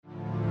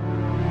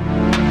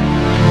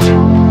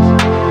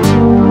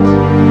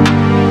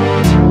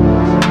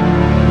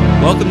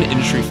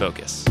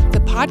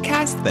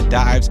podcast that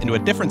dives into a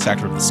different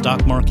sector of the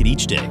stock market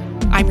each day.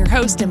 I'm your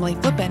host, Emily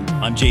Flippen.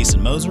 I'm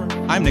Jason Moser.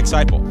 I'm Nick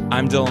Seipel.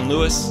 I'm Dylan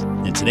Lewis.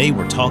 And today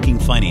we're talking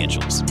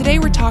financials. Today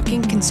we're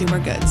talking consumer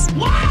goods.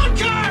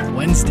 Wildcard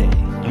Wednesday.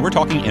 And we're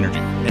talking energy.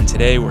 And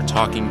today we're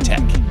talking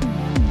tech.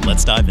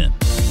 Let's dive in.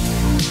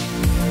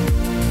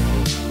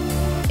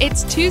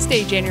 It's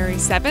Tuesday, January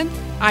 7th.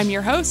 I'm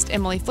your host,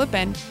 Emily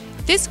Flippen.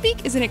 This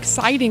week is an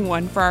exciting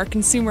one for our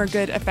consumer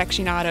good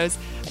aficionados.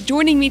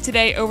 Joining me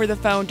today over the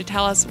phone to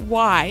tell us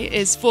why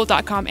is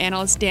Fool.com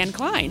analyst Dan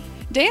Klein.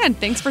 Dan,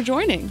 thanks for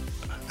joining.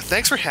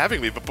 Thanks for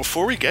having me, but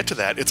before we get to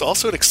that, it's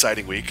also an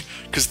exciting week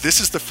because this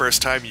is the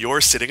first time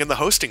you're sitting in the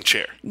hosting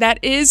chair. That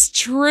is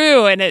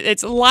true, and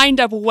it's lined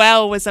up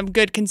well with some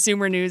good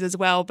consumer news as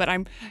well, but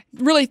I'm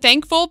really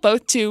thankful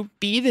both to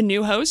be the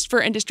new host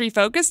for Industry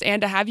Focused and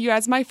to have you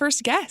as my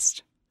first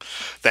guest.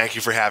 Thank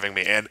you for having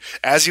me. And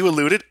as you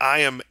alluded, I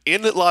am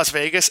in Las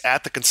Vegas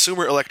at the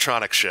Consumer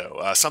Electronics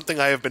Show, something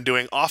I have been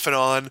doing off and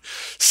on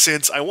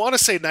since, I want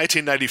to say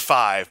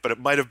 1995, but it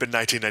might have been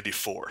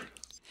 1994.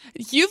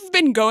 You've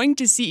been going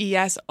to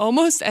CES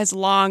almost as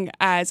long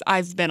as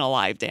I've been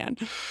alive, Dan.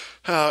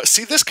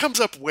 See, this comes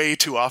up way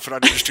too often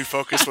on Industry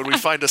Focus when we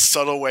find a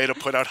subtle way to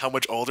point out how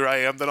much older I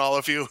am than all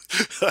of you.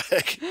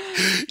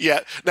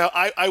 Now,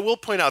 I will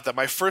point out that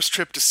my first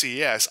trip to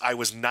CES, I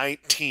was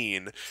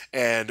 19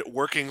 and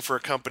working for a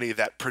company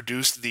that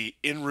produced the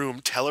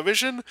in-room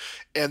television,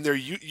 and there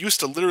used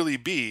to literally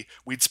be,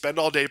 we'd spend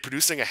all day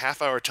producing a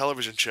half-hour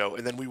television show,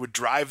 and then we would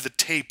drive the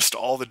tapes to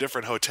all the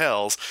different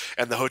hotels,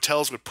 and the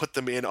hotels would put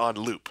them in on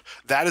loop.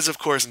 That is, of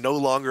course, no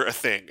longer a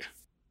thing.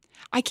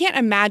 I can't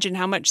imagine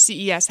how much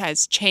CES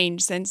has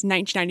changed since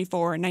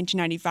 1994 and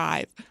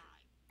 1995.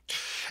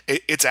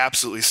 It's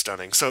absolutely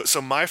stunning.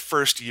 So my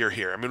first year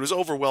here, I mean, it was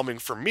overwhelming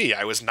for me.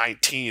 I was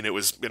 19. It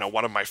was,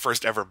 one of my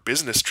first ever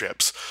business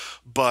trips,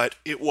 but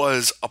it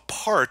was a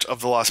part of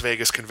the Las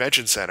Vegas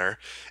Convention Center,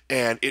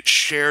 and it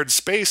shared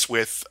space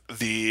with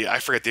I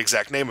forget the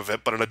exact name of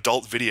it, but an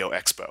adult video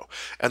expo.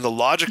 And the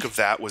logic of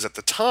that was, at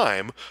the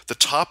time, the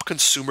top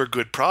consumer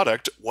good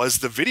product was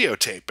the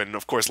videotape, and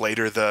of course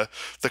later the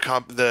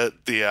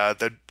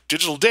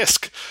digital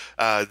disc,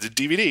 the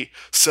DVD.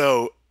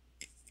 So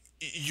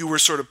you were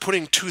sort of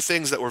putting two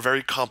things that were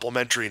very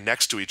complementary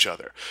next to each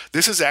other.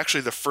 This is actually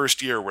the first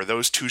year where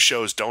those two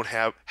shows don't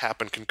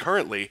happen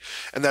concurrently,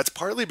 and that's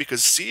partly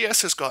because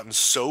CES has gotten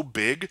so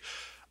big,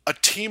 a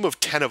team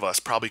of 10 of us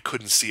probably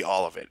couldn't see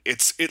all of it.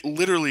 It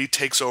literally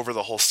takes over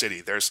the whole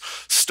city. There's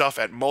stuff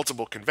at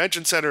multiple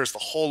convention centers, the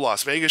whole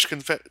Las Vegas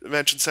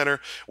Convention Center.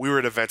 We were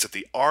at events at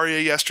the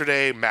Aria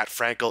yesterday. Matt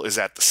Frankel is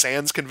at the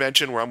Sands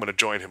Convention, where I'm going to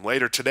join him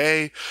later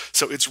today.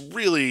 So it's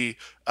really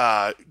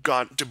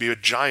gone to be a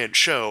giant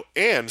show,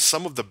 and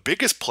some of the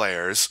biggest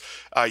players,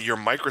 your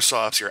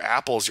Microsofts, your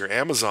Apples, your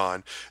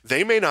Amazon,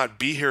 they may not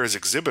be here as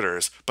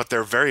exhibitors, but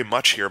they're very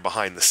much here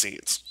behind the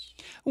scenes.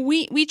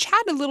 We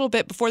chatted a little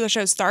bit before the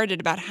show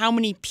started about how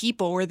many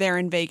people were there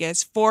in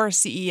Vegas for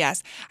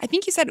CES. I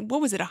think you said,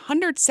 what was it,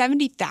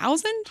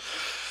 170,000?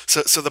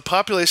 So the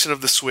population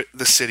of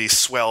the city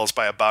swells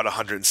by about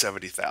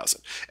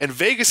 170,000. And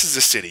Vegas is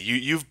a city.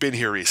 You've been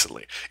here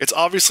recently. It's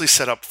obviously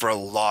set up for a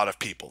lot of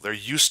people. They're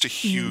used to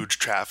huge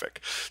traffic.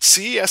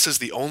 CES is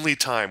the only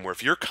time where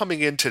if you're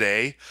coming in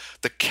today,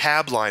 the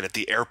cab line at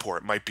the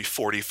airport might be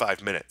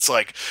 45 minutes.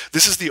 Like,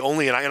 this is the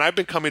only, and I've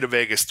been coming to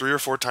Vegas 3 or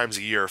 4 times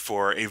a year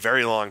for a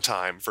very long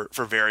time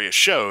for various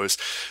shows.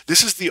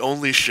 This is the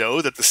only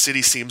show that the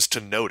city seems to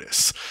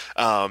notice.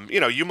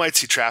 You might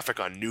see traffic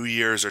on New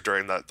Year's or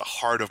during the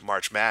heart of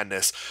March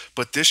Madness,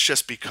 but this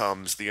just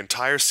becomes, the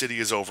entire city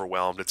is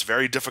overwhelmed. It's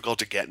very difficult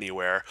to get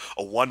anywhere.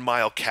 A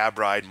 1-mile cab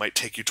ride might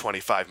take you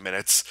 25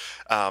 minutes.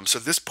 So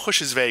this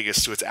pushes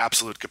Vegas to its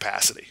absolute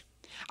capacity.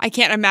 I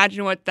can't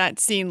imagine what that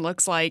scene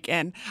looks like,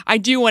 and I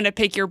do want to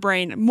pick your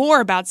brain more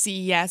about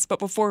CES, but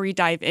before we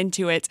dive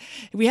into it,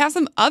 we have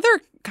some other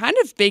kind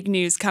of big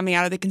news coming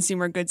out of the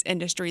consumer goods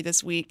industry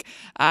this week.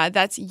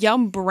 That's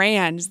Yum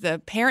Brands,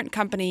 the parent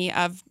company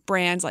of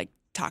brands like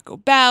Taco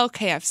Bell,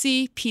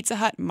 KFC, Pizza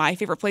Hut, my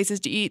favorite places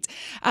to eat.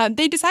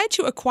 They decided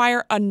to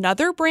acquire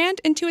another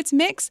brand into its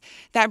mix.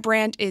 That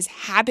brand is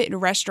Habit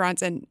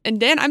Restaurants. And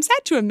Dan, I'm sad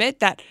to admit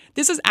that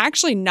this is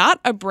actually not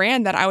a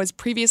brand that I was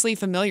previously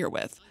familiar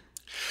with.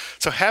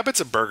 So Habit's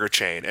a burger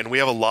chain, and we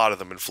have a lot of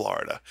them in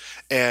Florida.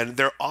 And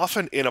they're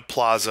often in a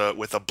plaza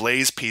with a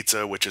Blaze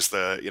Pizza, which is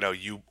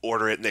you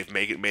order it and they've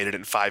made it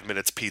in 5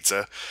 minutes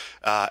pizza,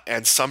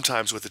 and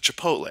sometimes with a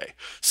Chipotle.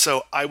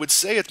 So I would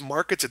say it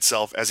markets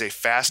itself as a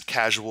fast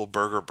casual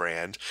burger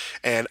brand.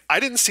 And I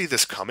didn't see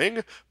this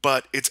coming,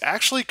 but it's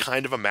actually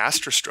kind of a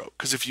masterstroke.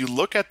 Because if you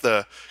look at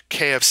the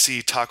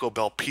KFC, Taco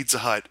Bell, Pizza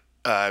Hut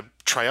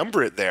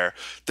triumvirate there,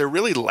 they're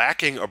really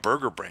lacking a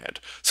burger brand.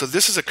 So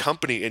this is a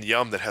company in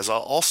Yum that has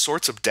all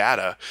sorts of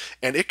data,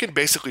 and it can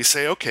basically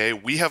say, okay,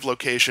 we have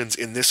locations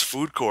in this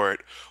food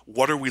court.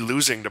 What are we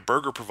losing to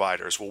burger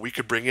providers? Well, we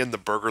could bring in the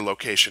burger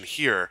location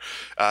here.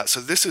 So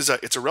this is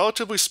it's a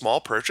relatively small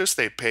purchase.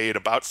 They paid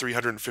about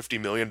 $350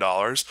 million,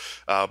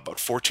 about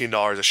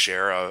 $14 a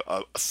share,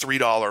 a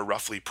 $3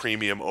 roughly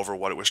premium over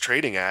what it was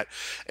trading at.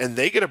 And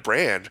they get a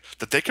brand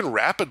that they can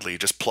rapidly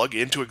just plug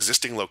into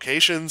existing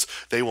locations.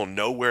 They will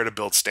know where to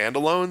build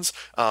standalones.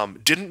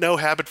 Didn't know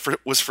Habit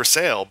was for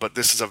sale, but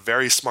this is a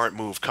very smart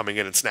move coming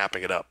in and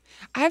snapping it up.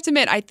 I have to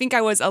admit, I think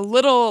I was a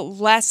little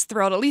less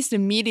thrilled, at least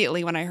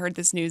immediately when I heard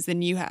this news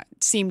than you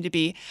seem to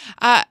be.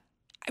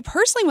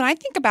 Personally, when I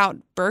think about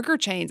burger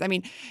chains, I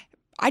mean,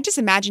 I just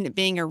imagine it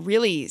being a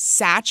really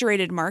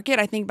saturated market.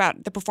 I think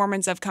about the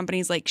performance of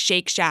companies like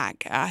Shake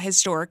Shack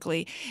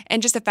historically,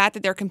 and just the fact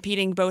that they're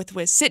competing both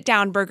with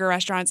sit-down burger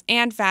restaurants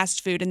and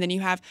fast food. And then you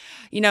have,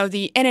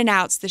 the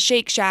In-N-Outs, the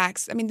Shake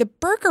Shacks. I mean, the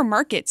burger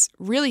market's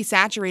really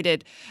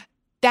saturated.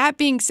 That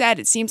being said,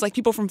 it seems like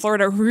people from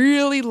Florida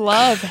really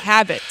love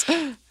Habit.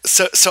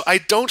 So I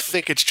don't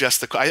think it's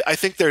just I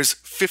think there's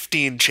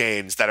 15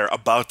 chains that are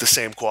about the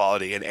same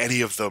quality, and any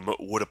of them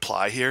would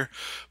apply here.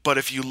 But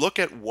if you look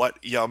at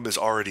what Yum is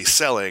already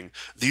selling,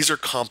 these are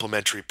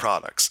complementary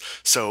products.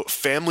 So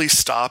family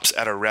stops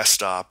at a rest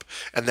stop,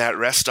 and that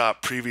rest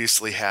stop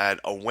previously had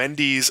a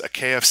Wendy's, a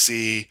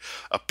KFC,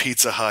 a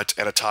Pizza Hut,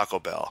 and a Taco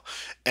Bell.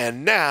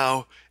 And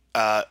now,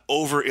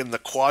 over in the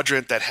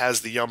quadrant that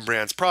has the Yum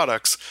Brands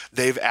products,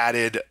 they've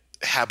added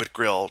Habit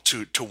Grill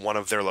to one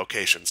of their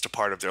locations, to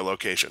part of their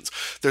locations.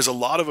 There's a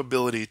lot of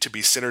ability to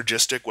be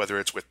synergistic, whether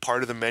it's with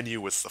part of the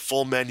menu, with the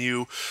full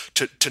menu,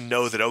 to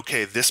know that,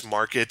 okay, this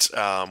market,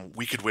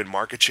 we could win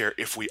market share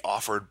if we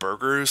offered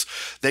burgers.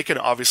 They can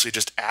obviously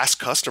just ask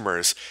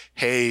customers,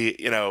 hey,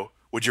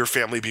 would your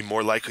family be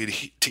more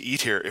likely to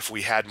eat here if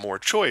we had more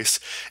choice?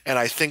 And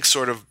I think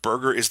sort of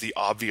burger is the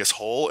obvious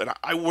hole. And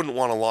I wouldn't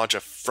want to launch a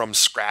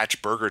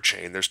from-scratch burger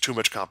chain. There's too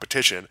much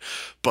competition.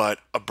 But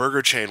a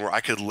burger chain where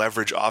I could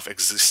leverage off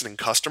existing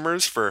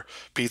customers for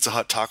Pizza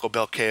Hut, Taco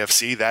Bell,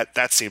 KFC,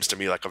 that seems to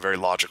me like a very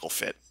logical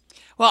fit.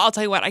 Well, I'll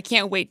tell you what, I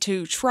can't wait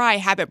to try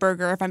Habit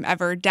Burger if I'm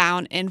ever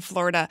down in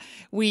Florida.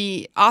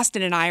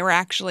 Austin and I were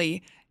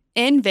actually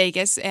in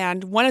Vegas,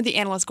 and one of the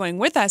analysts going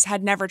with us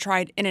had never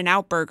tried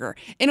In-N-Out Burger.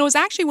 And it was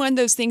actually one of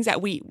those things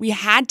that we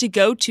had to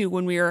go to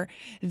when we were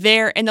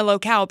there in the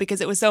locale,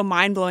 because it was so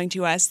mind-blowing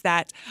to us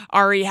that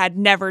Ari had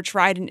never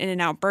tried an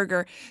In-N-Out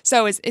Burger.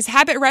 So is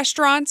Habit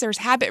Restaurants or is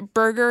Habit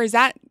Burger, is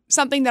that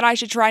something that I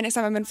should try next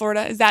time I'm in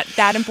Florida? Is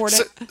that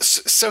important?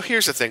 So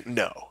here's the thing.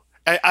 No.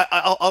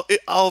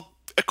 I'll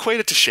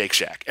equate it to Shake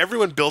Shack.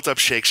 Everyone built up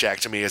Shake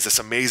Shack to me as this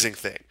amazing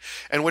thing.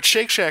 And what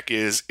Shake Shack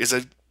is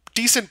a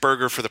decent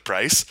burger for the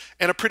price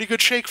and a pretty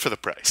good shake for the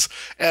price.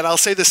 And I'll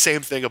say the same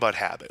thing about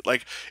Habit.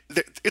 Like,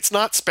 it's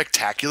not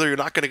spectacular. You're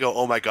not going to go,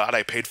 oh my God,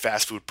 I paid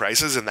fast food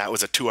prices and that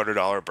was a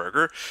 $200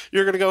 burger.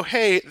 You're going to go,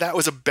 hey, that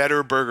was a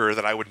better burger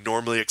than I would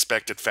normally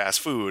expect at fast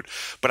food.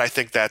 But I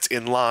think that's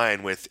in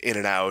line with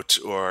In-N-Out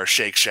or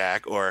Shake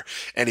Shack or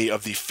any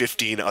of the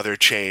 15 other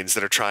chains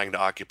that are trying to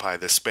occupy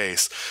this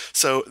space.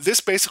 So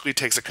this basically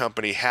takes a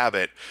company,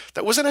 Habit,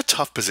 that was in a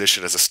tough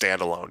position as a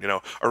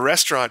standalone. A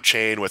restaurant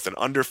chain with an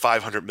under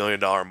 $500 million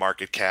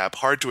market cap,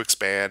 hard to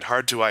expand,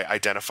 hard to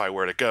identify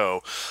where to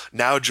go,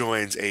 now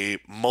joins a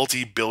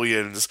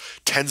multi-billions,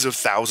 tens of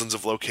thousands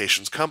of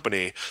locations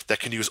company that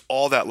can use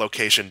all that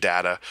location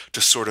data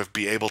to sort of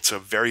be able to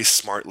very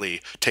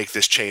smartly take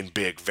this chain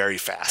big very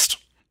fast.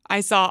 I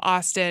saw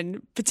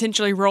Austin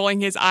potentially rolling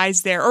his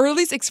eyes there, or at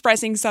least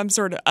expressing some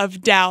sort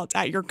of doubt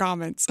at your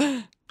comments.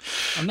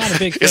 I'm not a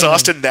big fan. Is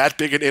Austin that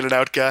big an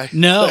In-N-Out guy?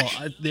 No,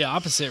 the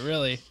opposite,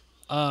 really.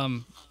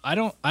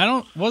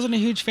 Wasn't a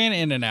huge fan of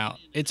In-N-Out.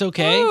 It's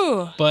okay,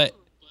 Ooh. But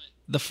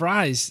the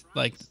fries,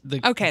 like the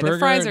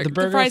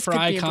burger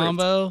fry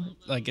combo,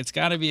 like it's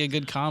got to be a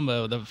good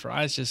combo. The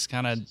fries just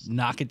kind of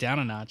knock it down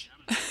a notch.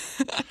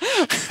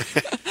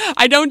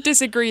 I don't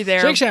disagree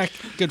there. Shake Shack,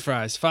 good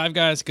fries. Five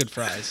Guys, good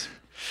fries.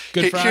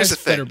 Good fries, Here's the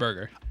thing. better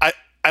burger.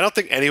 I don't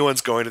think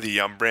anyone's going to the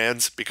Yum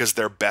Brands because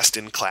they're best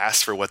in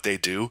class for what they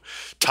do.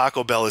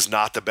 Taco Bell is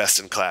not the best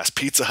in class.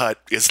 Pizza Hut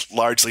is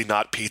largely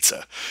not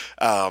pizza.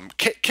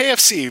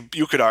 KFC,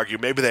 you could argue,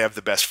 maybe they have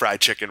the best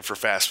fried chicken for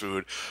fast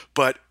food.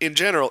 But in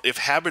general, if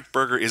Habit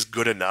Burger is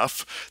good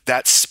enough,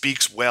 that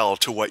speaks well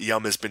to what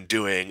Yum has been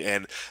doing.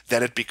 And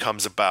then it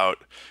becomes about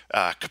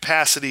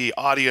capacity,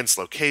 audience,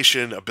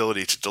 location,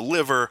 ability to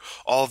deliver,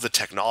 all of the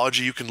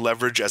technology you can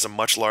leverage as a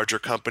much larger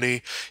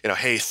company.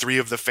 Hey, 3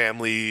 of the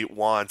family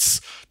wants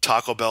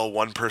Taco Bell,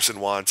 1 person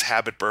wants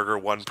Habit Burger,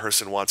 1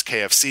 person wants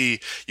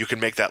KFC. You can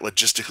make that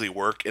logistically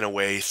work in a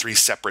way 3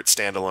 separate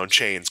standalone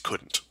chains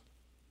couldn't.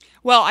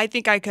 Well, I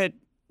think I could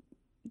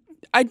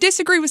I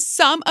disagree with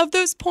some of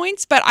those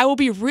points, but I will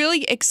be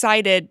really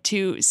excited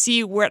to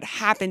see what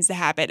happens to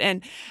happen.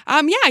 And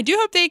I do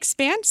hope they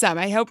expand some.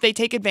 I hope they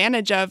take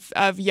advantage of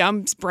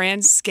Yum's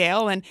brand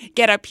scale and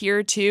get up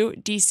here to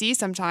DC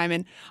sometime.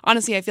 And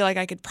honestly, I feel like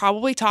I could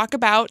probably talk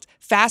about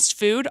fast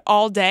food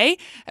all day,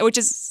 which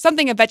is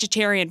something a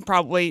vegetarian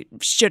probably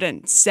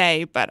shouldn't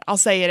say, but I'll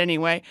say it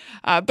anyway.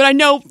 But I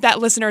know that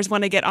listeners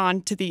want to get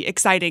on to the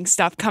exciting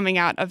stuff coming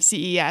out of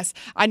CES.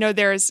 I know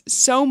there's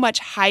so much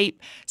hype,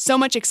 so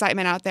much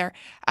excitement out there.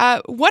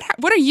 What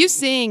are you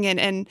seeing,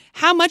 and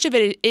how much of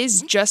it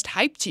is just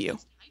hype to you?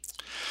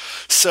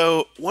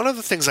 So one of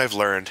the things I've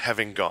learned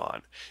having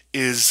gone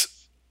is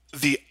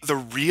the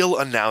real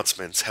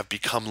announcements have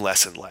become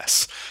less and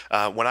less.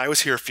 When I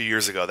was here a few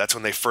years ago, that's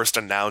when they first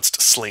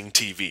announced Sling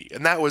TV,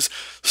 and that was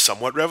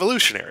somewhat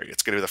revolutionary.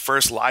 It's going to be the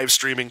first live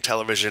streaming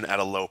television at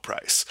a low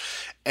price.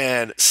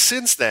 And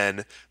since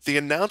then, the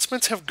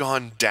announcements have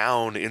gone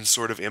down in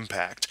sort of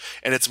impact,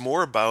 and it's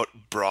more about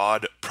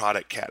broad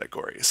product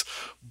categories.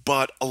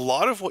 But a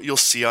lot of what you'll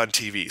see on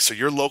TV, so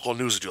your local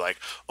news will do like,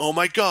 oh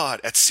my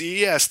God, at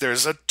CES,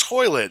 there's a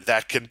toilet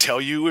that can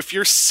tell you if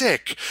you're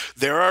sick.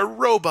 There are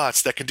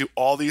robots that can do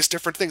all these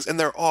different things, and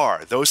there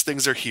are. Those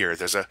things are here.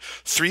 There's a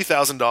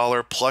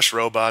 $3,000 plush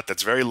robot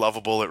that's very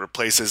lovable. It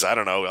replaces, I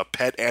don't know, a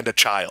pet and a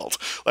child.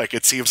 Like,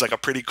 it seems like a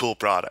pretty cool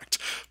product.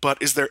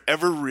 But is there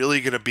ever really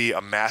going to be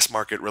a mass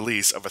market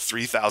release of a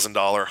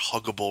 $3,000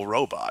 huggable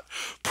robot?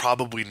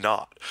 Probably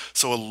not.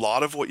 So a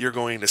lot of what you're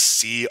going to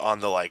see on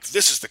the like,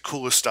 this is the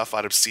coolest stuff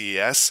out of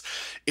CES,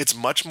 it's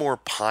much more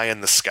pie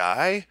in the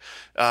sky.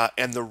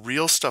 And the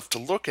real stuff to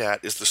look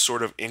at is the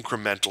sort of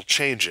incremental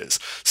changes.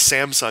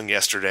 Samsung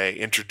yesterday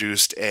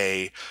introduced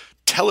a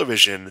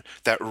television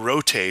that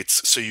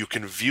rotates so you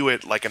can view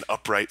it like an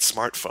upright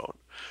smartphone.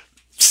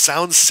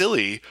 Sounds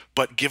silly,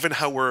 but given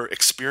how we're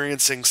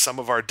experiencing some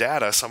of our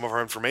data, some of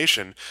our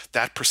information,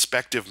 that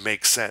perspective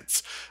makes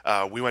sense.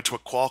 We went to a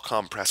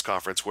Qualcomm press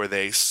conference where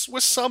they,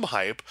 with some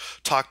hype,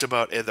 talked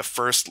about it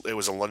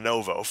was a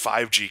Lenovo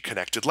 5G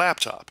connected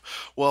laptop.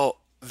 Well,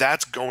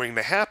 that's going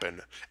to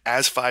happen.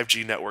 As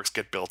 5G networks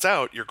get built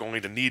out, you're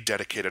going to need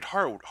dedicated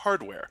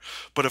hardware.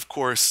 But of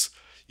course,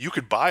 you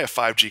could buy a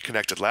 5G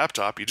connected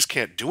laptop, you just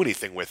can't do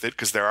anything with it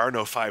because there are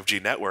no 5G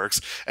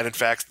networks, and in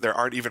fact, there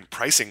aren't even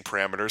pricing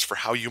parameters for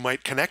how you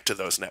might connect to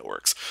those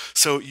networks.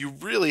 So you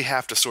really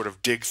have to sort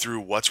of dig through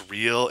what's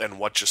real and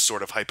what's just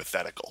sort of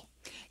hypothetical.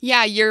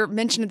 Yeah, your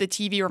mention of the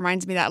TV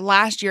reminds me that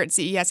last year at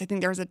CES, I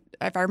think there was,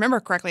 if I remember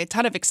correctly, a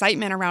ton of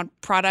excitement around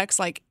products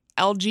like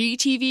LG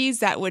TVs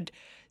that would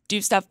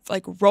do stuff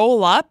like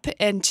roll up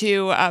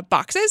into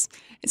boxes.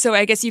 So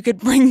I guess you could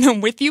bring them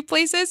with you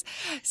places.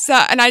 So,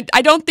 and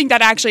I don't think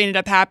that actually ended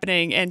up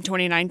happening in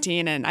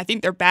 2019. And I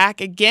think they're back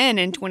again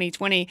in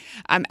 2020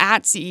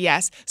 at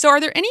CES. So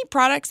are there any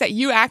products that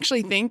you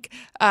actually think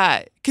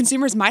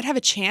consumers might have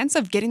a chance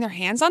of getting their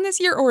hands on this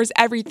year? Or is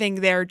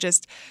everything there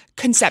just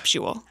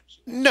conceptual?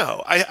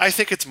 No, I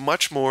think it's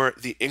much more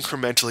the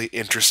incrementally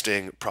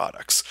interesting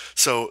products.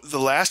 So the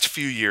last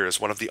few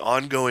years, one of the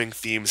ongoing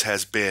themes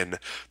has been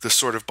the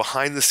sort of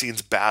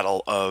behind-the-scenes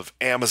battle of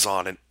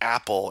Amazon and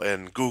Apple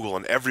and Google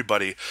and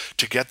everybody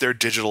to get their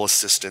digital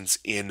assistants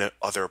in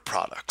other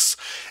products.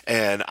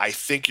 And I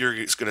think you're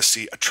going to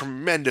see a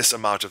tremendous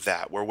amount of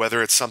that, where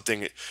whether it's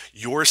something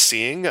you're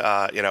seeing,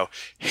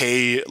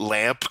 hey,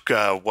 lamp,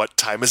 what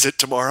time is it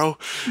tomorrow?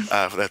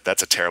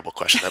 That's a terrible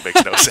question. That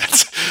makes no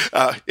sense.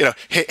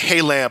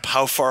 Hey, lamp,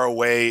 how far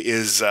away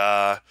is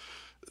the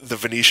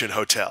Venetian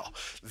Hotel?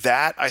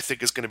 That, I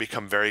think, is going to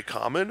become very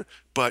common,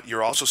 but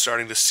you're also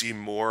starting to see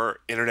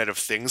more Internet of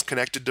Things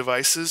connected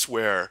devices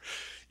where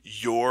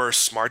your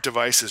smart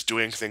device is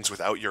doing things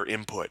without your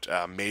input.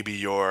 Maybe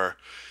your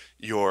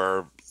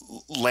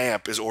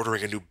lamp is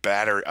ordering a new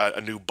battery, a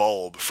new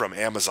bulb from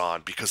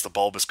Amazon because the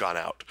bulb has gone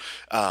out.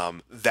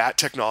 That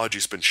technology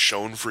has been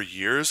shown for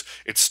years.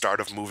 It's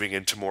started moving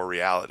into more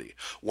reality.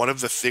 One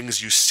of the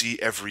things you see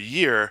every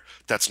year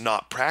that's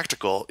not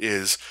practical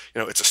is,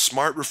 it's a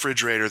smart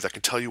refrigerator that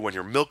can tell you when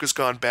your milk has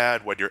gone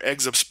bad, when your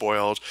eggs have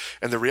spoiled,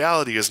 and the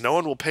reality is no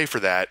one will pay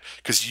for that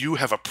because you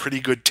have a pretty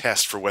good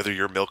test for whether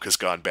your milk has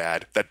gone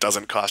bad that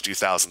doesn't cost you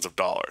thousands of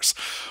dollars.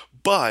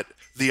 But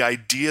the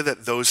idea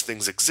that those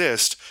things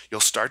exist, you'll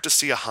start to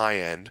see a high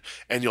end,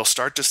 and you'll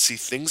start to see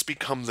things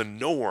become the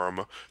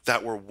norm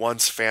that were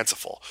once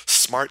fanciful.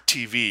 Smart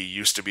TV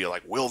used to be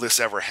like, will this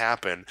ever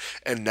happen?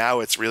 And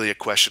now it's really a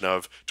question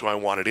of, do I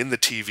want it in the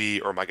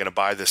TV, or am I going to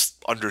buy this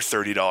under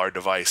 $30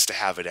 device to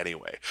have it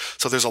anyway?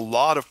 So there's a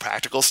lot of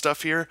practical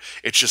stuff here.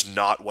 It's just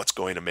not what's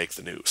going to make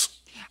the news.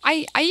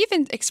 I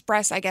even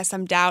express, I guess,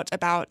 some doubt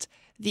about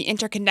the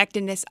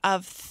interconnectedness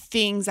of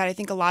things that I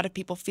think a lot of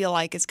people feel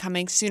like is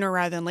coming sooner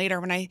rather than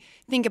later. When I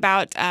think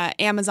about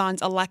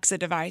Amazon's Alexa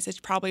device, it's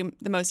probably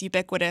the most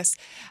ubiquitous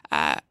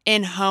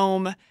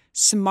in-home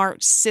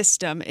smart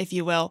system, if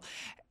you will.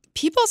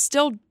 People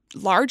still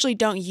largely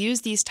don't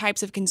use these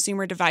types of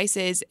consumer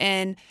devices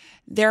in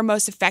their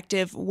most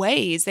effective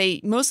ways.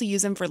 They mostly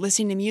use them for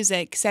listening to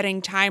music,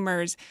 setting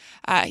timers,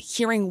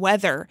 hearing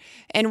weather.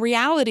 In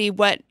reality,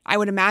 what I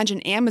would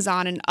imagine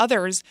Amazon and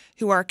others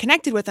who are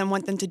connected with them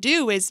want them to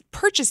do is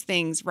purchase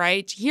things,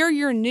 right? Hear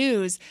your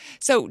news.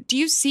 So do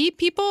you see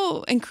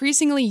people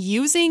increasingly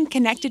using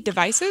connected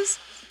devices?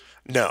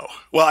 No.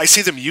 Well, I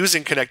see them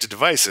using connected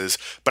devices,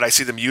 but I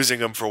see them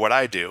using them for what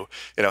I do.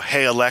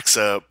 Hey,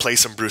 Alexa, play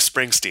some Bruce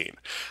Springsteen.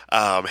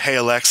 Hey,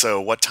 Alexa,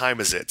 what time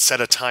is it?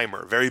 Set a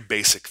timer. Very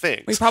basic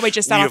things. We probably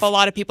just set off a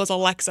lot of people's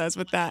Alexas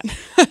with that.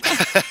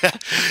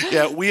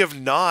 Yeah, we have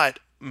not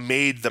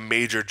made the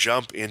major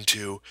jump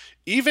into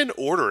even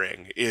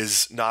ordering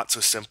is not so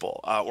simple,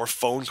 or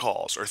phone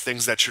calls, or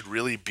things that should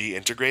really be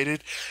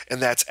integrated.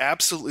 And that's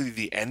absolutely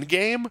the end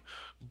game.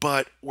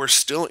 But we're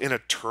still in a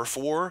turf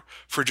war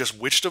for just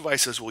which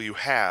devices will you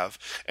have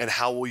and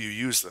how will you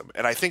use them.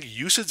 And I think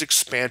usage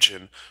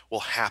expansion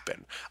will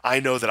happen. I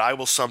know that I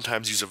will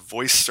sometimes use a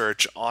voice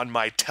search on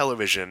my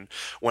television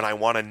when I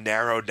want to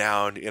narrow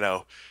down,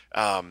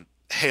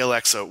 hey,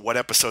 Alexa, what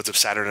episodes of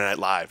Saturday Night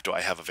Live do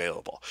I have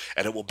available?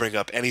 And it will bring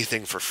up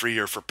anything for free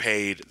or for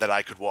paid that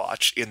I could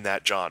watch in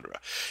that genre.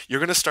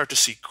 You're going to start to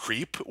see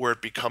creep where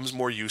it becomes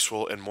more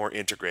useful and more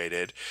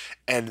integrated,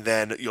 and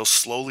then you'll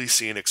slowly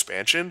see an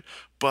expansion.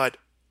 But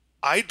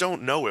I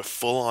don't know if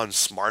full-on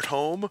smart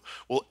home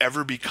will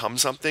ever become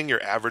something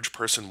your average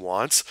person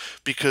wants,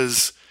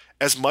 because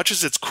as much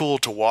as it's cool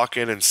to walk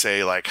in and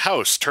say, like,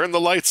 house, turn the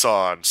lights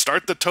on,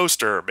 start the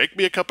toaster, make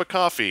me a cup of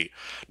coffee,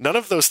 none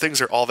of those things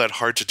are all that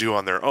hard to do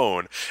on their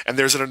own. And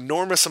there's an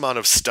enormous amount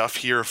of stuff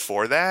here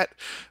for that.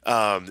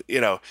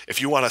 If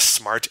you want to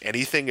smart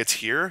anything, it's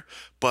here.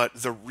 But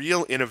the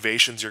real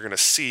innovations you're going to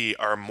see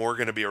are more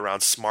going to be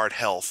around smart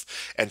health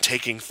and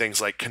taking things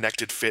like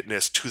connected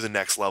fitness to the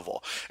next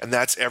level. And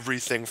that's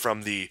everything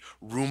from the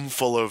room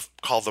full of,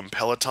 call them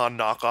Peloton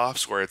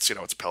knockoffs, where it's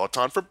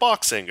Peloton for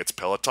boxing, it's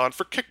Peloton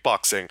for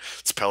kickboxing,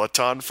 it's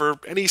Peloton for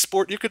any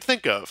sport you could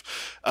think of.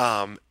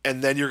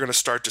 And then you're going to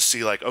start to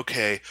see, like,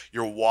 okay,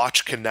 your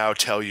watch can now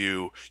tell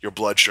you your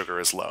blood sugar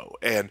is low.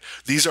 And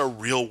these are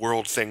real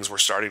world things we're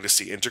starting to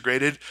see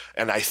integrated.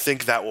 And I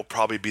think that will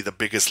probably be the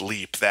biggest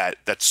leap that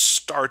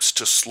starts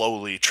to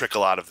slowly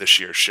trickle out of this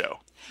year's show.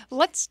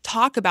 Let's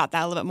talk about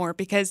that a little bit more,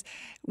 because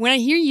when I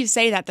hear you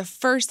say that, the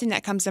first thing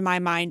that comes to my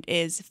mind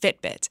is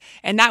Fitbit.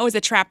 And that was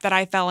a trap that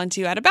I fell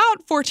into at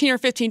about $14 or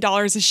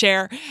 $15 a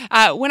share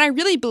when I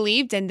really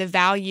believed in the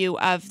value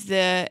of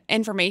the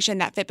information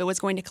that Fitbit was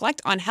going to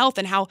collect on health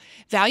and how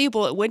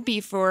valuable it would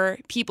be for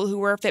people who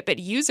were Fitbit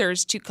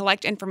users to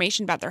collect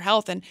information about their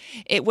health. And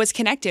it was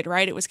connected,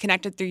 right? It was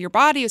connected through your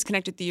body, it was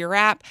connected through your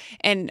app.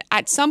 And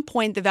at some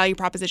point, the value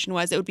proposition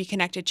was it would be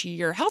connected to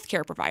your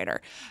healthcare provider,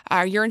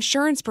 your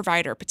insurance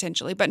provider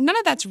potentially. But none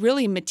of that's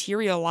really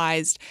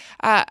materialized.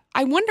 I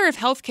wonder if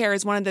healthcare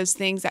is one of those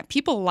things that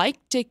people like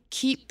to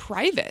keep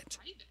private.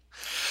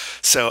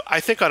 So I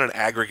think on an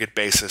aggregate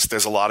basis,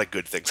 there's a lot of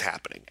good things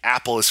happening.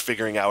 Apple is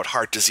figuring out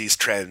heart disease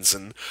trends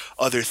and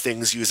other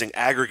things using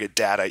aggregate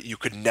data you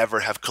could never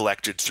have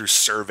collected through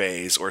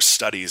surveys or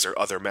studies or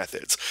other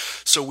methods.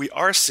 So we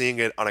are seeing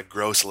it on a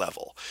gross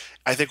level.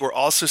 I think we're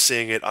also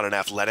seeing it on an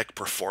athletic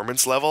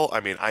performance level.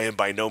 I mean, I am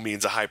by no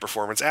means a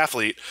high-performance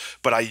athlete,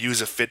 but I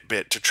use a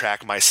Fitbit to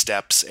track my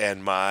steps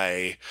and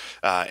my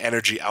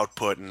energy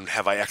output and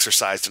have I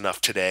exercised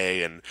enough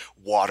today and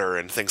water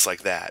and things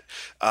like that.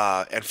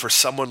 And for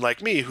someone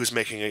like me who's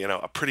making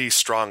a pretty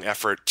strong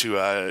effort to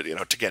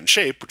get in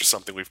shape, which is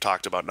something we've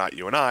talked about, not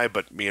you and I,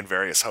 but me and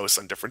various hosts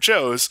on different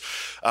shows,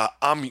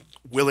 I'm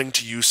willing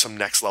to use some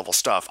next-level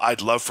stuff.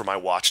 I'd love for my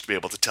watch to be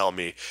able to tell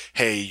me,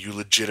 hey, you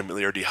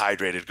legitimately are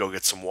dehydrated, go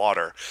get some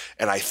water.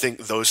 And I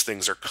think those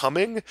things are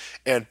coming,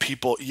 and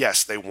people,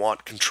 yes, they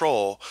want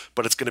control,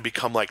 but it's going to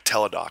become like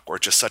Teladoc, where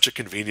it's just such a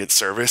convenient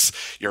service,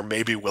 you're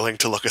maybe willing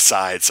to look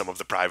aside some of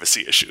the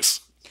privacy issues.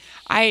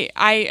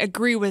 I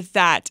agree with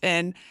that,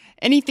 and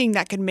anything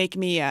that could make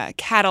me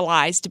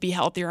catalyze to be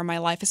healthier in my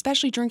life,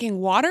 especially drinking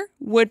water,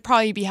 would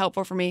probably be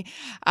helpful for me.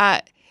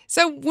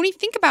 So when you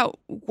think about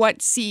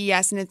what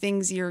CES and the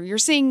things you're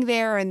seeing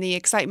there and the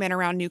excitement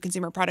around new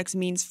consumer products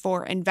means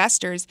for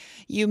investors,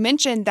 you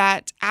mentioned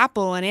that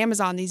Apple and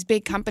Amazon, these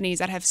big companies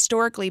that have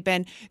historically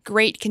been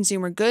great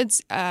consumer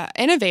goods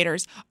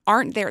innovators,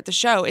 aren't there at the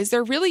show. Is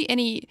there really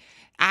any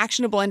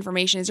actionable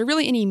information? Is there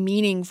really any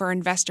meaning for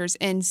investors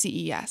in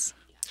CES?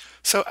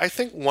 So I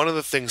think one of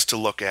the things to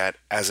look at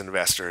as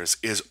investors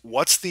is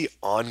what's the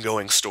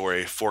ongoing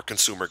story for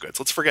consumer goods.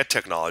 Let's forget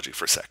technology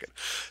for a second.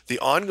 The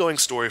ongoing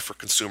story for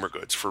consumer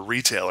goods, for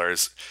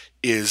retailers,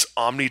 is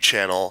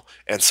omni-channel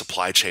and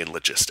supply chain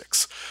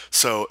logistics.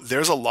 So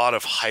there's a lot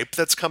of hype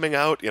that's coming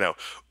out.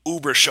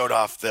 Uber showed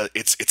off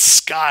its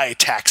Sky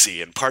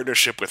Taxi in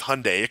partnership with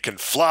Hyundai. It can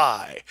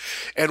fly.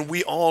 And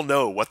we all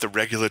know what the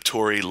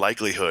regulatory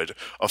likelihood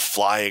of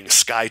flying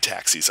Sky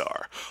Taxis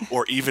are,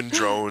 or even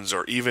drones,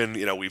 or even,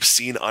 we've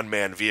seen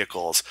unmanned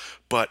vehicles.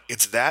 But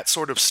it's that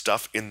sort of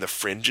stuff in the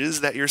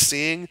fringes that you're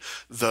seeing.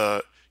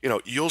 The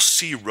you'll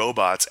see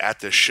robots at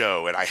this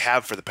show, and I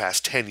have for the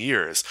past 10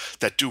 years,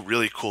 that do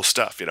really cool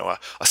stuff.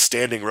 A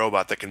standing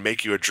robot that can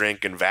make you a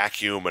drink and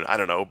vacuum and, I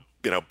don't know,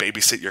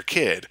 babysit your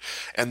kid.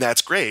 And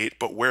that's great,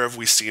 but where have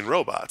we seen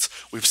robots?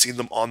 We've seen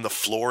them on the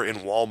floor in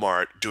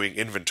Walmart doing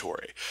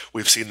inventory.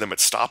 We've seen them at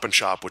Stop and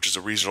Shop, which is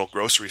a regional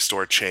grocery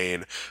store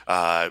chain,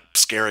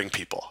 scaring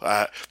people.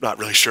 Not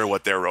really sure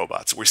what they're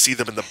robots. We see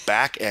them in the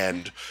back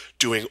end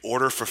doing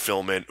order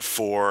fulfillment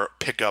for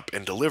pickup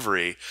and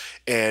delivery.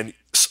 And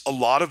a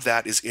lot of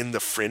that is in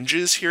the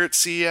fringes here at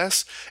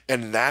CES,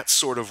 and that's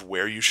sort of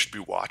where you should be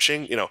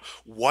watching.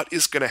 What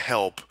is going to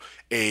help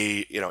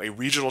a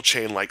regional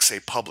chain like, say,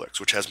 Publix,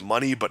 which has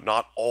money but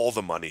not all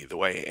the money the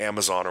way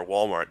Amazon or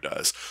Walmart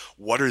does?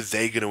 What are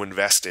they going to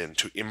invest in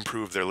to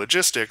improve their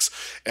logistics?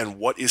 And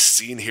what is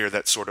seen here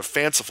that's sort of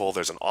fanciful?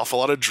 There's an awful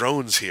lot of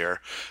drones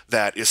here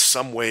that is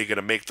some way going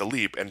to make the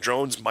leap. And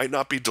drones might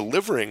not be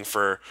delivering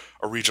for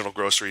a regional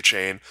grocery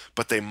chain,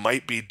 but they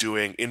might be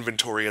doing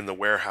inventory in the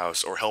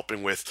warehouse or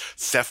helping with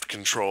theft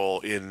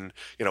control in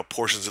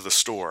portions of the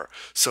store.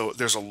 So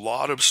there's a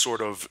lot of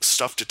sort of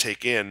stuff to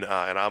take in,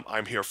 and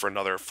I'm here for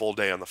another full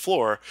day on the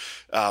floor.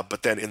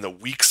 But then in the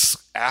weeks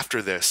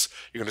after this,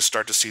 you're going to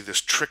start to see this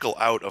trickle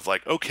out of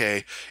like,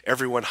 okay,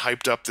 everyone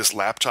hyped up this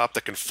laptop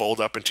that can fold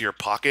up into your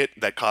pocket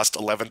that cost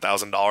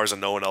 $11,000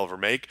 and no one will ever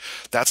make.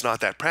 That's not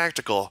that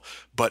practical,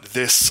 but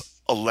this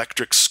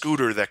electric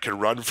scooter that can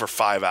run for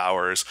 5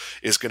 hours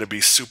is going to be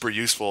super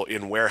useful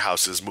in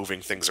warehouses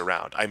moving things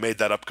around. I made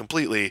that up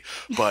completely,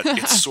 but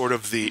it's sort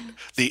of the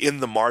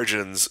in the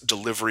margins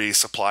delivery,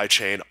 supply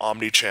chain,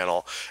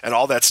 omni-channel, and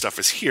all that stuff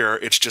is here.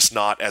 It's just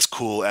not as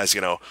cool as,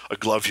 a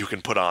glove you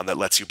can put on that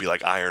lets you be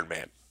like Iron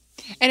Man.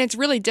 And it's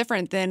really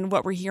different than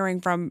what we're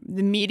hearing from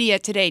the media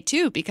today,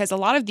 too, because a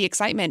lot of the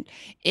excitement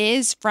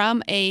is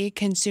from a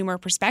consumer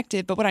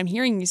perspective. But what I'm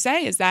hearing you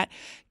say is that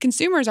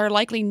consumers are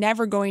likely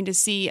never going to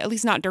see, at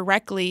least not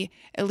directly,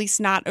 at least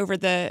not over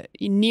the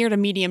near to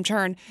medium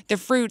term, the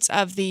fruits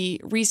of the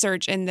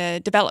research and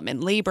the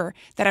development labor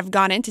that have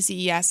gone into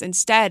CES.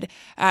 Instead,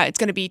 it's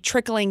going to be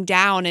trickling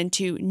down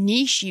into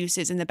niche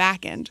uses in the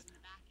back end.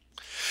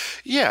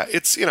 Yeah,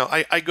 it's,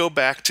 I go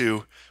back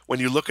to, when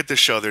you look at this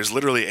show, there's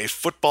literally a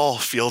football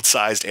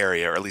field-sized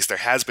area, or at least there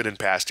has been in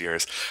past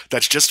years,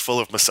 that's just full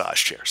of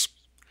massage chairs.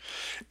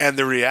 And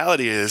the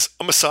reality is,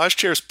 a massage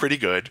chair is pretty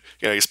good.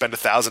 You spend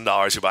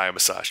 $1,000, you buy a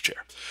massage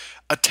chair.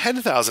 A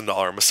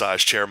 $10,000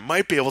 massage chair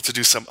might be able to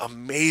do some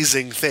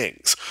amazing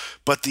things,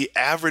 but the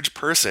average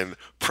person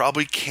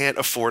probably can't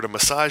afford a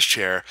massage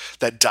chair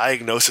that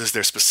diagnoses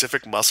their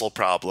specific muscle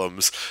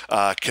problems,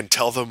 can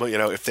tell them,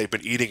 if they've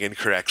been eating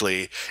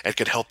incorrectly, and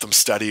can help them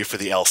study for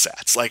the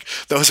LSATs. Like,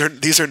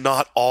 these are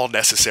not all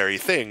necessary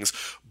things,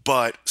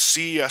 but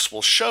CES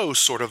will show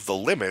sort of the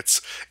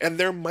limits, and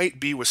there might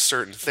be with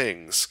certain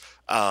things,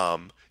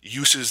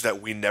 uses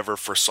that we never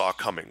foresaw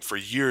coming. For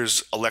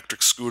years,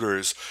 electric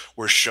scooters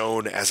were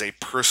shown as a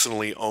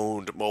personally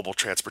owned mobile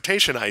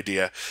transportation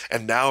idea,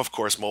 and now, of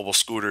course, mobile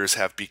scooters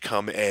have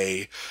become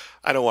I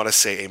don't want to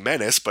say a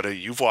menace, but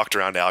you've walked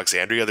around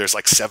Alexandria, there's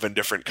like 7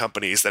 different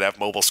companies that have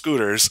mobile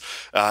scooters,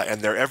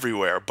 and they're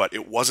everywhere, but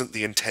it wasn't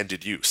the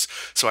intended use.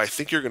 So I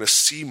think you're going to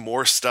see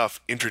more stuff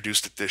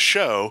introduced at this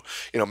show.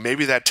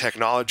 Maybe that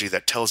technology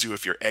that tells you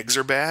if your eggs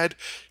are bad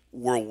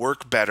will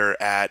work better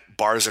at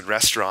bars and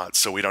restaurants,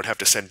 so we don't have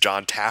to send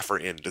John Taffer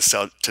in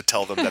to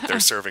tell them that they're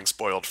serving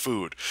spoiled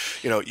food.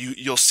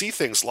 You'll see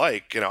things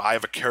like, I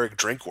have a Keurig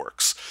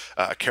DrinkWorks.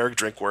 Keurig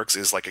DrinkWorks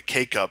is like a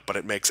K-Cup, but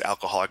it makes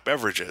alcoholic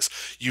beverages.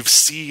 You've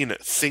seen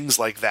things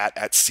like that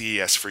at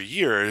CES for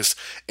years,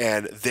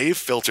 and they've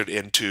filtered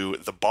into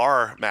the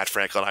bar Matt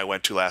Frankel and I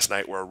went to last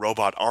night, where a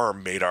robot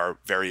arm made our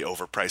very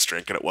overpriced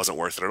drink, and it wasn't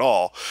worth it at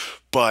all.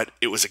 But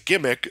it was a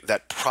gimmick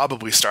that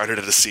probably started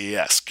at a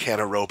CES. Can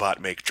a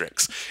robot make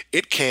drinks?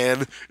 It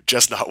can,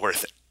 just not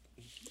worth it.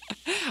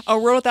 A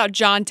world without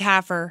John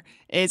Taffer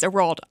is a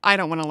world I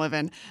don't want to live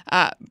in.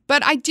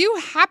 But I do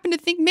happen to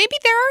think maybe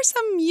there are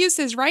some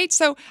uses, right?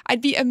 So I'd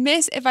be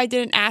amiss if I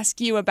didn't ask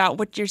you about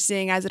what you're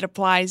seeing as it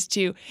applies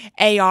to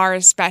AR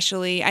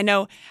especially. I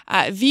know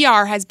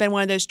VR has been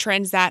one of those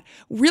trends that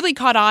really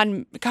caught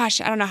on, I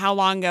don't know how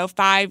long ago,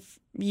 5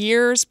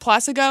 years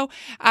plus ago,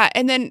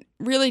 and then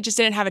really just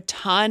didn't have a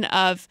ton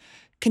of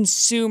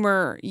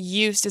consumer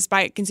use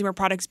despite consumer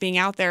products being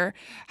out there.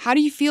 How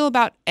do you feel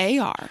about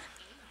AR?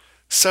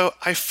 So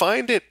I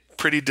find it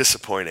pretty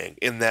disappointing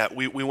in that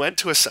we went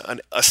to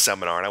a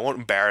seminar, and I won't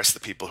embarrass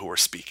the people who were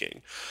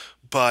speaking,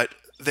 but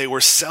they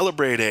were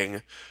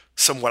celebrating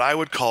some what I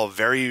would call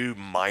very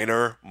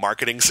minor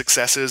marketing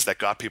successes that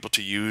got people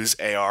to use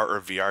AR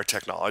or VR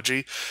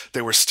technology.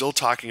 They were still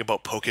talking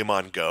about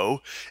Pokemon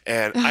Go,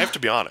 and I have to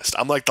be honest,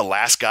 I'm like the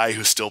last guy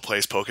who still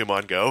plays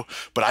Pokemon Go,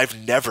 but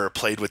I've never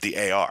played with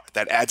the AR.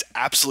 That adds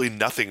absolutely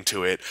nothing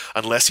to it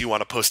unless you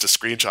want to post a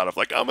screenshot of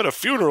like, I'm at a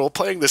funeral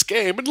playing this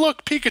game, and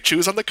look,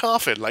 Pikachu's on the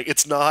coffin. Like,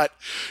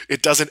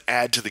 it doesn't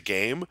add to the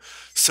game.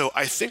 So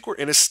I think we're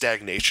in a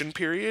stagnation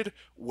period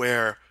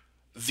where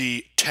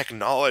the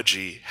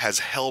technology has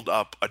held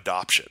up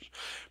adoption,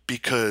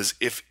 because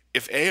if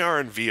if AR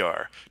and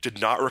VR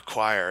did not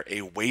require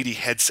a weighty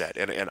headset,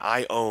 and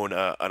I own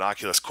an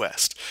Oculus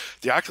Quest,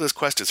 the Oculus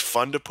Quest is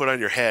fun to put on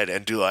your head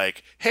and do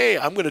like, hey,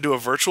 I'm going to do a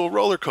virtual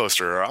roller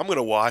coaster, or I'm going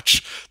to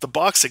watch the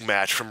boxing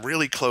match from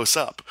really close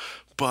up.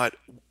 But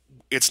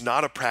it's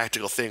not a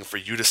practical thing for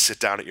you to sit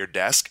down at your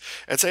desk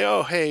and say,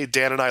 oh, hey,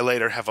 Dan and I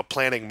later have a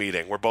planning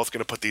meeting. We're both going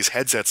to put these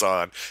headsets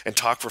on and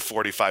talk for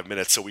 45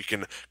 minutes so we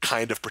can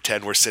kind of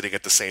pretend we're sitting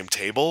at the same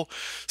table.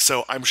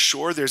 So I'm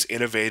sure there's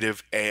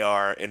innovative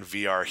AR and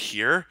VR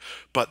here,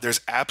 but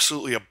there's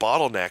absolutely a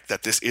bottleneck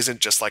that this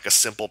isn't just like a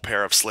simple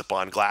pair of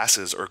slip-on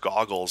glasses or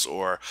goggles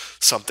or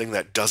something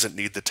that doesn't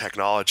need the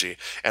technology.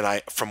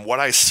 And from what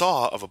I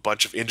saw of a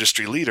bunch of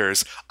industry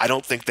leaders, I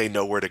don't think they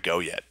know where to go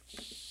yet.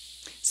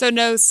 So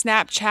no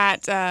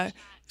Snapchat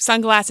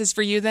sunglasses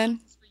for you then?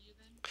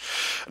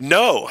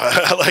 No.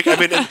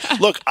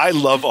 Look, I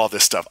love all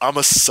this stuff. I'm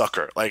a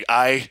sucker. Like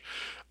I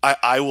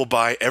will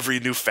buy every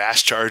new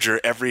fast charger,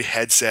 every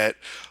headset,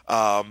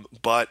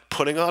 but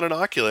putting on an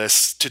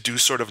Oculus to do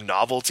sort of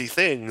novelty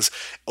things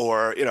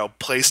or,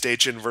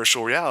 PlayStation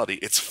virtual reality,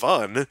 it's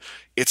fun.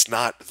 It's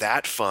not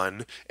that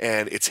fun,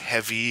 and it's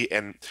heavy.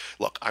 And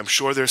look, I'm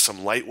sure there's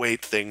some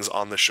lightweight things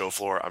on the show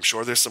floor. I'm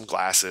sure there's some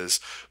glasses,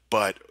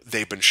 but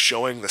they've been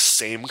showing the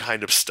same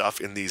kind of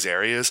stuff in these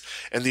areas,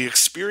 and the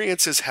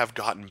experiences have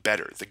gotten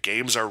better. The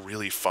games are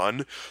really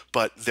fun,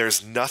 but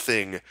there's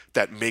nothing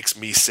that makes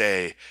me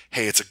say,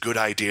 hey, it's a good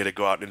idea to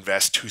go out and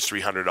invest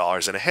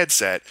 $200-$300 in a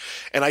headset.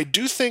 And I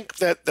do think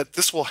that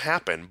this will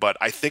happen, but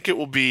I think it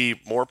will be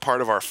more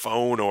part of our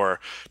phone or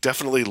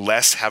definitely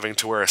less having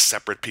to wear a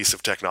separate piece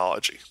of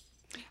technology.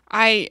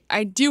 I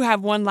do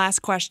have one last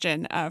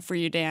question for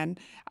you, Dan.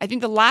 I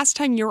think the last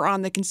time you were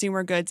on the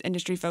Consumer Goods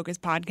Industry Focus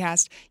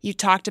podcast, you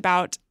talked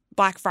about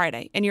Black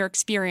Friday and your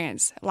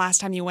experience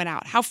last time you went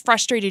out, how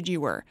frustrated you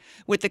were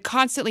with the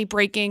constantly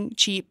breaking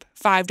cheap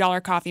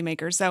 $5 coffee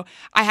makers. So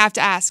I have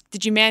to ask,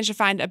 did you manage to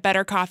find a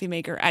better coffee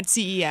maker at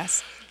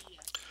CES?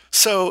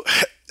 So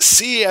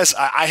CES,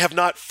 I have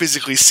not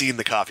physically seen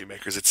the coffee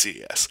makers at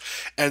CES.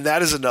 And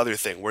that is another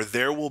thing where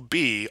there will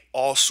be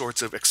all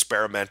sorts of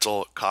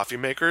experimental coffee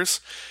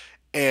makers.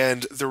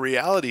 And the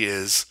reality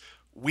is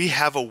we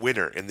have a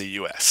winner in the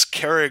US.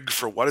 Keurig,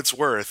 for what it's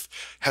worth,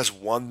 has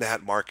won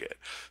that market.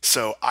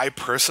 So I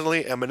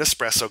personally am an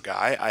espresso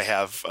guy. I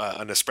have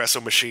an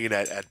espresso machine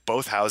at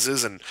both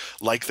houses and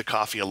like the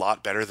coffee a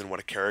lot better than what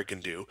a Keurig can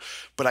do.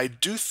 But I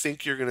do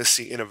think you're going to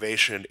see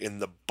innovation in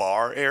the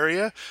bar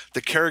area.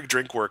 The Keurig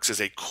DrinkWorks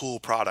is a cool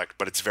product,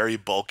 but it's very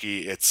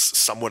bulky. It's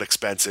somewhat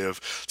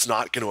expensive. It's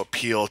not going to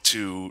appeal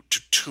to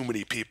too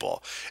many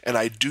people. And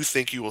I do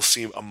think you will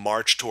see a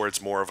march towards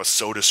more of a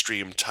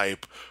SodaStream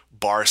type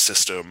bar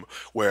system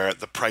where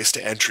the price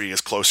to entry is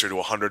closer to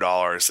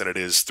 $100 than it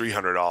is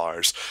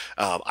 $300.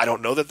 I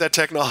don't know that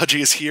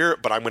technology is here,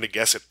 but I'm going to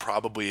guess it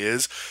probably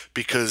is,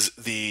 because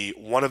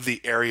one of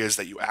the areas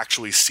that you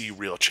actually see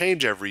real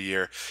change every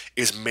year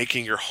is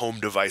making your home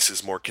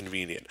devices more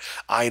convenient.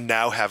 I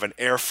now have an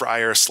air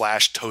fryer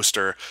 /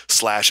 toaster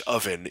 /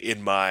 oven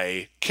in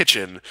my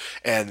kitchen,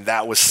 and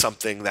that was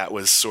something that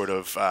was sort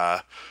of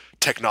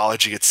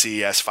technology at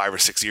CES 5 or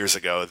 6 years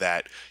ago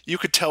that you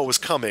could tell was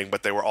coming,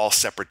 but they were all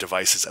separate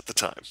devices at the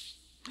time.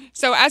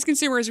 So as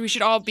consumers, we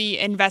should all be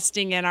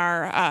investing in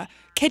our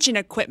kitchen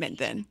equipment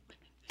then,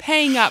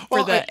 paying up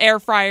for the air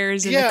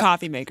fryers and the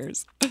coffee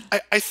makers.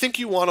 I think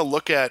you want to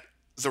look at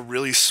the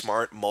really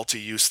smart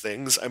multi-use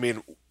things. I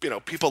mean,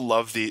 people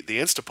love the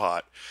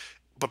Instapot,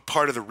 but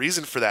part of the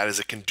reason for that is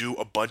it can do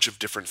a bunch of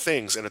different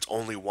things, and it's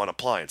only one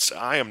appliance.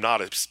 I am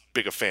not as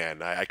big a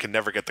fan. I can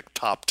never get the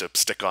top to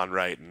stick on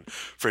right and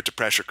for it to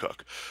pressure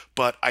cook.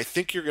 But I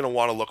think you're going to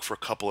want to look for a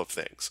couple of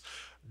things.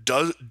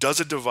 Does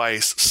a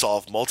device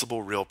solve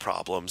multiple real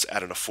problems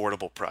at an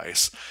affordable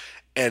price?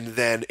 And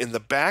then in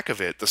the back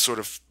of it, the sort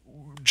of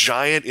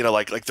giant,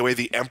 like the way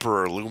the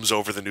Emperor looms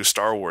over the new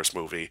Star Wars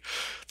movie,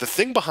 the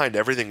thing behind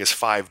everything is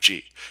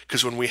 5G.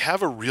 Because when we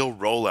have a real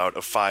rollout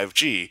of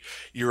 5G,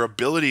 your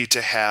ability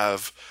to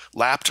have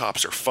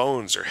laptops or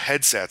phones or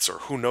headsets or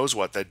who knows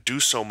what that do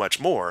so much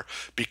more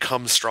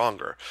becomes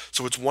stronger.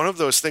 So it's one of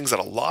those things that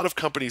a lot of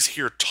companies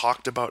here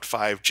talked about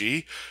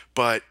 5G,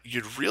 but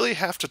you'd really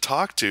have to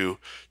talk to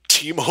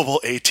T-Mobile,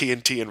 AT&T,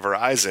 and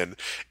Verizon,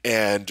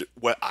 and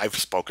I've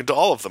spoken to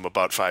all of them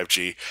about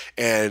 5G,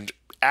 and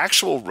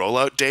actual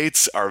rollout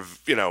dates are,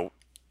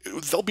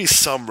 there'll be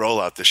some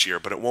rollout this year,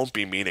 but it won't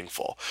be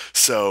meaningful.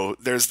 So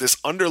there's this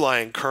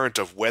underlying current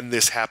of when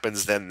this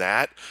happens, then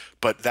that,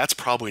 but that's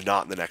probably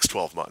not in the next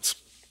 12 months.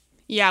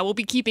 Yeah, we'll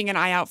be keeping an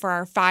eye out for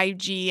our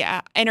 5G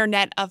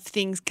Internet of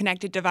Things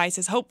connected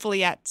devices,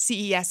 hopefully at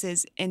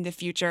CESs in the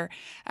future.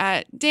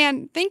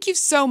 Dan, thank you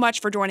so much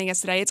for joining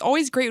us today. It's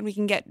always great when we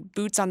can get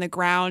boots on the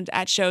ground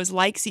at shows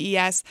like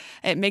CES.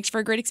 It makes for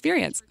a great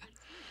experience.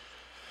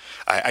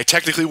 I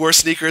technically wore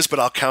sneakers, but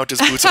I'll count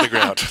as boots on the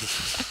ground.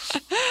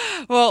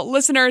 Well,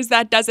 listeners,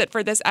 that does it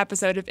for this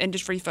episode of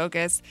Industry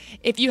Focus.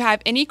 If you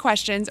have any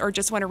questions or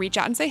just want to reach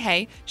out and say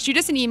hey, shoot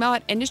us an email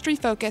at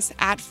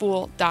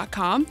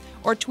industryfocus@fool.com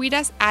or tweet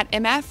us at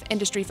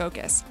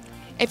MFIndustryFocus.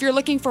 If you're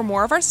looking for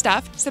more of our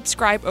stuff,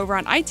 subscribe over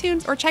on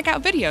iTunes or check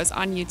out videos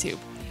on YouTube.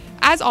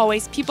 As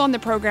always, people in the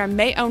program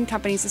may own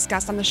companies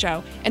discussed on the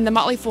show, and The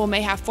Motley Fool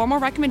may have formal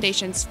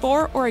recommendations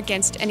for or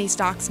against any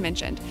stocks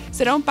mentioned,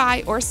 so don't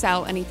buy or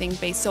sell anything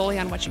based solely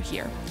on what you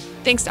hear.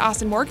 Thanks to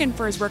Austin Morgan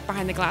for his work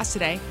behind the glass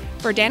today.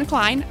 For Dan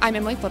Klein, I'm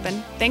Emily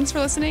Flippen. Thanks for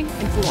listening,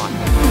 and Fool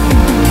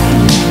on.